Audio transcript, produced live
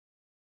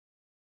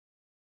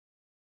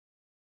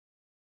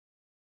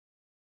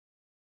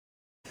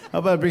How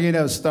about bringing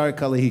out Starr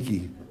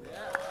Kalahiki?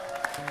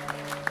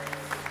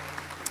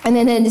 And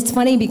then it's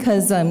funny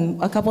because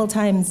a couple of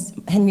times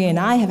Henry and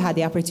I have had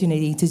the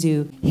opportunity to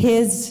do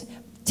his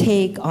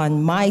take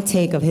on my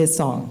take of his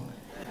song.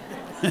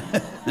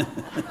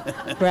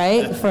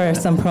 Right? For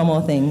some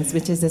promo things,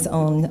 which is his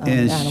own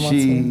and animal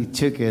she too.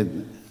 took it.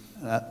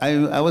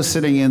 I was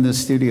sitting in the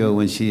studio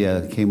when she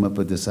came up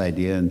with this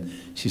idea, and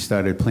she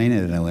started playing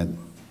it, and I went,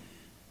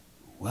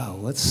 wow,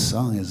 what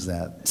song is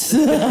that?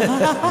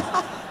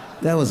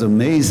 That was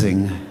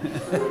amazing.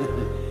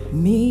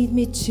 Meet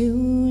me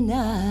tonight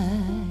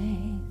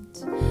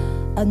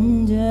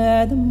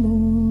under the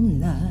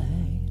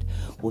moonlight.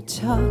 We'll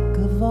talk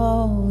of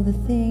all the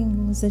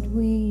things that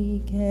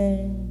we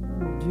can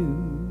do.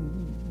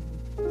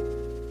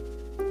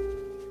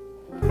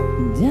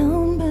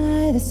 Down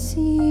by the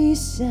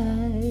seaside,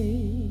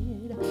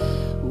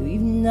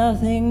 we've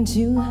nothing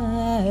to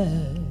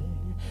hide.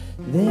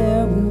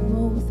 There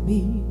we'll both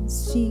be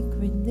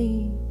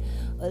secretly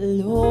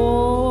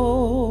alone.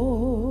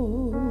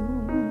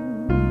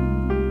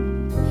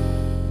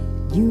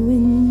 You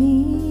and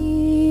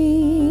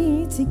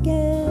me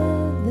together,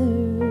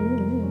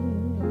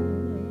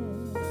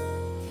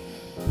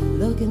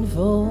 looking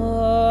for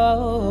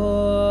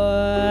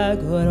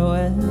good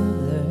weather.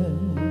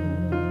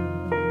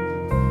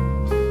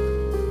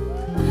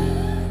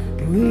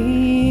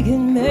 We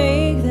can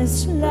make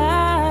this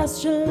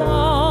last a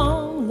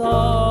long,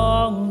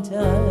 long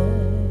time,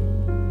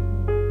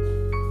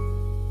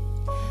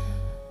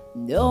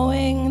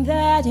 knowing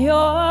that you're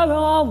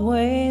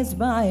always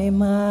by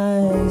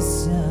my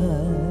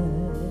side.